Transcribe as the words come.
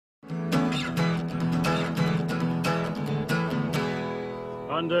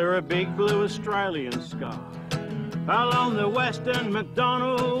under a big blue Australian sky. Along the western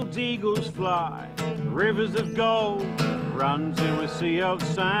McDonald's eagles fly. Rivers of gold run to a sea of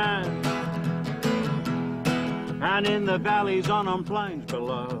sand. And in the valleys on plains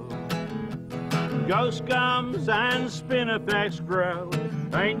below, ghost gums and spinifex grow,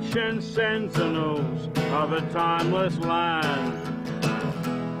 ancient sentinels of a timeless land.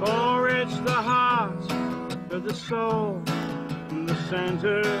 For it's the heart of the soul in the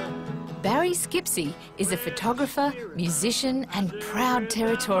centre. Barry Skipsey is a photographer, musician and proud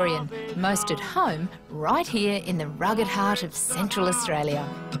Territorian, most at home right here in the rugged heart of Central Australia.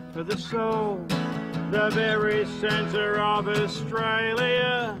 For the soul, the very centre of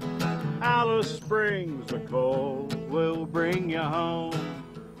Australia, Alice Springs, the call will bring you home.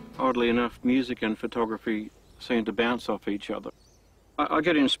 Oddly enough, music and photography seem to bounce off each other. I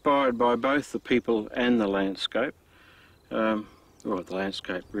get inspired by both the people and the landscape. Well, the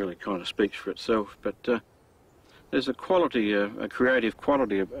landscape really kind of speaks for itself, but there's a quality, a creative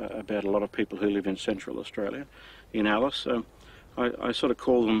quality about a lot of people who live in Central Australia, in Alice. I sort of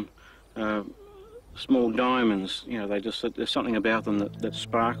call them small diamonds. You know, there's something about them that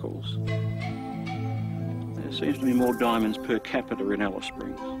sparkles. There seems to be more diamonds per capita in Alice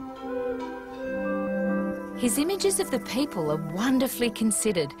Springs. His images of the people are wonderfully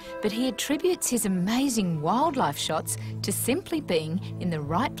considered, but he attributes his amazing wildlife shots to simply being in the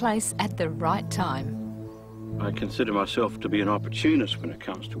right place at the right time. I consider myself to be an opportunist when it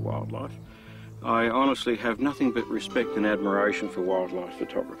comes to wildlife. I honestly have nothing but respect and admiration for wildlife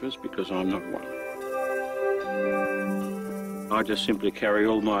photographers because I'm not one. I just simply carry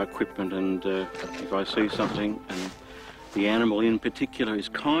all my equipment, and if I see something and the animal in particular is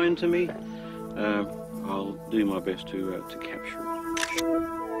kind to me, I'll do my best to capture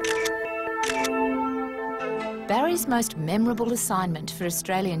it. Barry's most memorable assignment for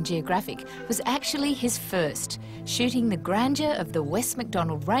Australian Geographic was actually his first, shooting the grandeur of the West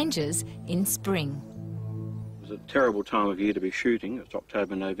Macdonald Ranges in spring. It was a terrible time of year to be shooting. It's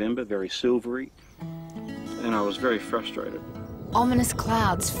October, November, very silvery, and I was very frustrated. Ominous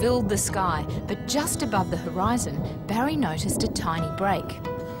clouds filled the sky, but just above the horizon, Barry noticed a tiny break.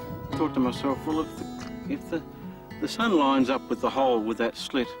 I thought to myself, well, if the sun lines up with the hole with that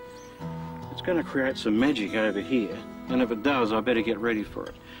slit, it's going to create some magic over here, and if it does, I better get ready for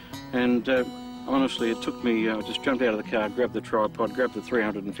it. And honestly, it took me, I just jumped out of the car, grabbed the tripod, grabbed the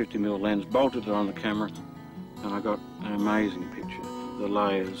 350mm lens, bolted it on the camera, and I got an amazing picture. The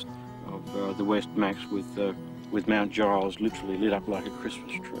layers of the West Macs with Mount Giles literally lit up like a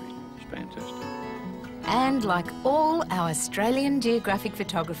Christmas tree. It was fantastic. And like all our Australian Geographic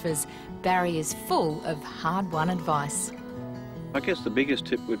photographers, Barry is full of hard-won advice. I guess the biggest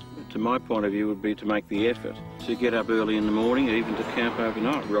tip to my point of view would be to make the effort to get up early in the morning, even to camp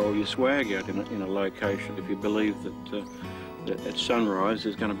overnight, roll your swag out in a location if you believe that at sunrise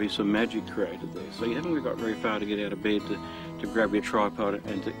there's going to be some magic created there. So you haven't got very far to get out of bed to grab your tripod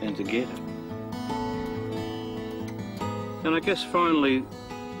and to get it. And I guess finally,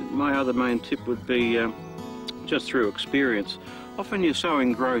 my other main tip would be just through experience. Often you're so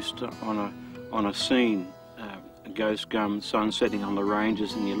engrossed on a scene, a ghost gum, sun setting on the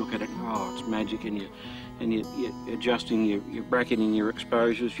ranges, and you look at it, oh, it's magic, and you're adjusting, you're bracketing your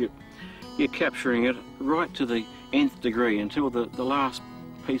exposures, you're capturing it right to the nth degree until the last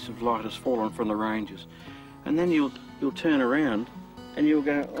piece of light has fallen from the ranges, and then you'll turn around and you'll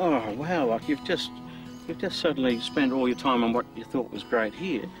go, oh wow, like you've just suddenly spent all your time on what you thought was great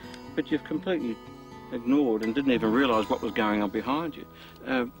here, but you've completely ignored and didn't even realise what was going on behind you.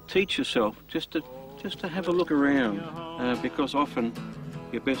 Teach yourself just to have a look around, because often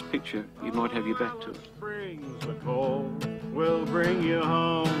your best picture, you might have your back to it. Springs, the cold will bring you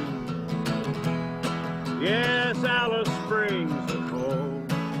home.